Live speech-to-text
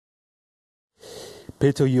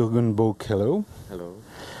Peter Jürgen Boock, hello. Hello.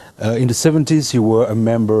 In the 70s you were a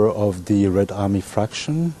member of the Red Army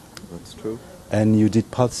fraction. That's true. And you did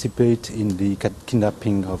participate in the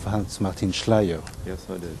kidnapping of Hans-Martin Schleyer. Yes,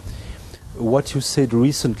 I did. What you said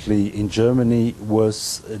recently in Germany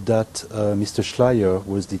was that Mr. Schleyer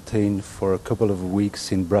was detained for a couple of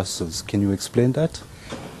weeks in Brussels. Can you explain that?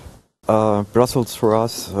 Brussels for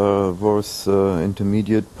us was an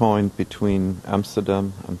intermediate point between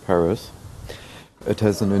Amsterdam and Paris. It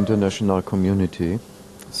has an international community,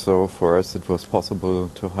 so for us it was possible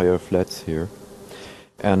to hire flats here.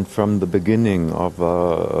 And from the beginning of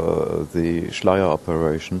the Schleyer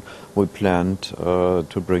operation, we planned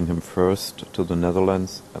to bring him first to the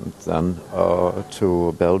Netherlands and then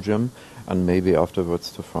to Belgium and maybe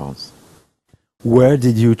afterwards to France. Where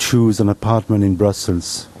did you choose an apartment in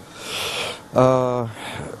Brussels?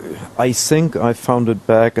 I think I found it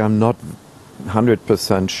back. I'm not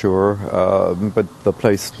 100% sure, but the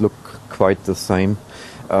place looked quite the same.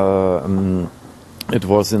 It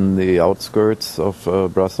was in the outskirts of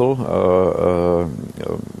Brussels,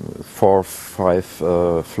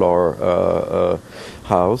 4-5 floor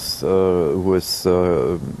house with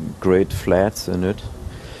great flats in it,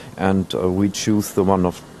 and we choose the one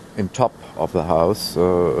in top of the house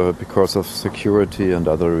because of security and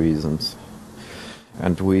other reasons.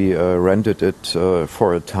 And we rented it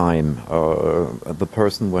for a time. The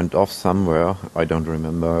person went off somewhere. I don't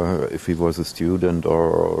remember if he was a student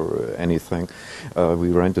or anything. We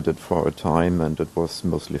rented it for a time and it was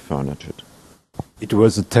mostly furnished. It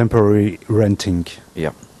was a temporary renting.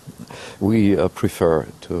 Yeah. We prefer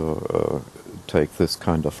to take this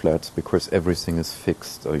kind of flats because everything is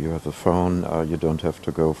fixed. You have a phone, you don't have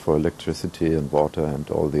to go for electricity and water and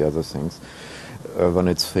all the other things. When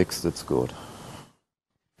it's fixed, it's good.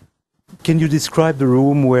 Can you describe the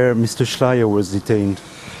room where Mr. Schleyer was detained?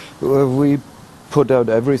 We put out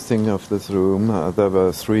everything of this room. There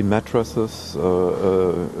were 3 mattresses,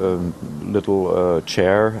 a little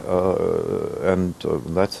chair, and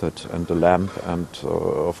that's it, and a lamp. And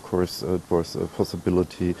of course, it was a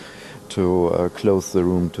possibility to close the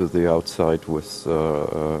room to the outside with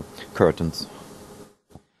curtains.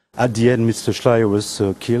 At the end, Mr. Schleyer was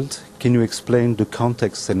killed. Can you explain the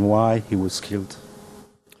context and why he was killed?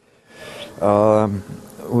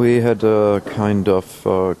 We had a kind of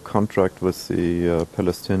contract with the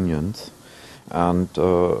Palestinians, and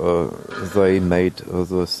they made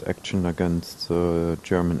this action against the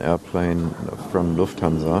German airplane from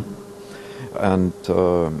Lufthansa, and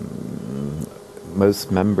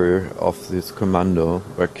most members of this commando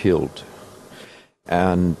were killed.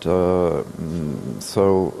 And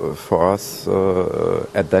so for us,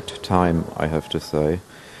 at that time, I have to say,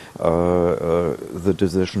 the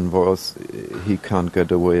decision was he can't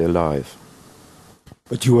get away alive.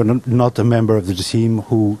 But you were not a member of the team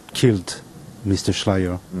who killed Mr.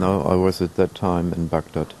 Schleyer? No, I was at that time in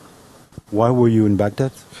Baghdad. Why were you in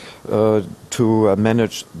Baghdad? To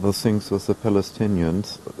manage the things with the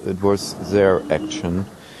Palestinians. It was their action.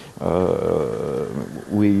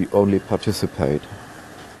 We only participate.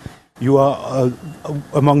 You are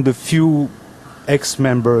among the few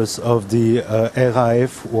ex-members of the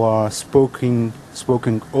RAF who are spoken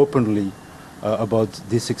openly about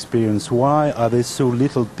this experience. Why are there so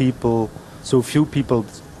few people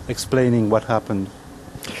explaining what happened?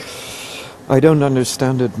 I don't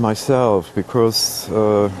understand it myself because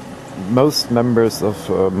most members of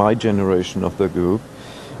my generation of the group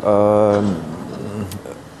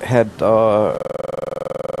had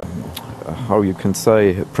how you can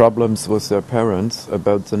say problems with their parents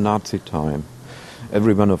about the Nazi time.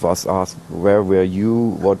 Every one of us asked, where were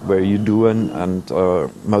you, what were you doing, and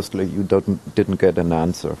mostly you didn't get an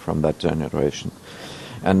answer from that generation.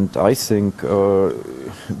 And I think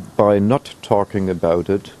by not talking about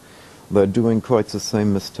it, they're doing quite the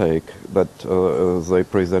same mistake that they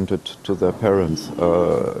presented to their parents.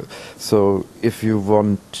 So if you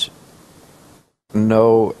want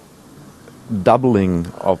no doubling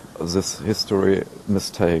of this history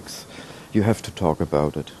mistakes, you have to talk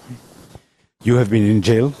about it. You have been in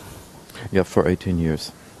jail? Yeah, for 18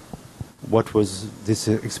 years. What was this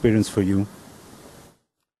experience for you?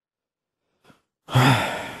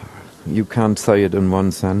 You can't say it in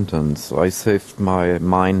one sentence. I saved my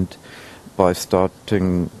mind by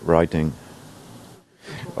starting writing.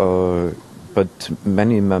 But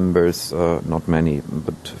many members, not many,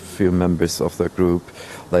 but few members of the group,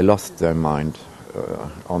 they lost their mind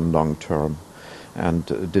on long term and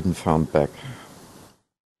didn't find back.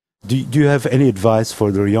 Do you have any advice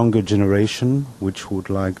for the younger generation which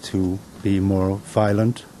would like to be more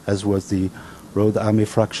violent, as was the Red Army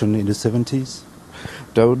fraction in the 70s?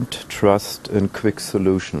 Don't trust in quick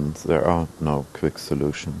solutions. There are no quick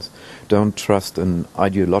solutions. Don't trust in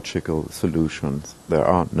ideological solutions. There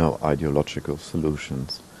are no ideological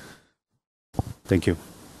solutions. Thank you.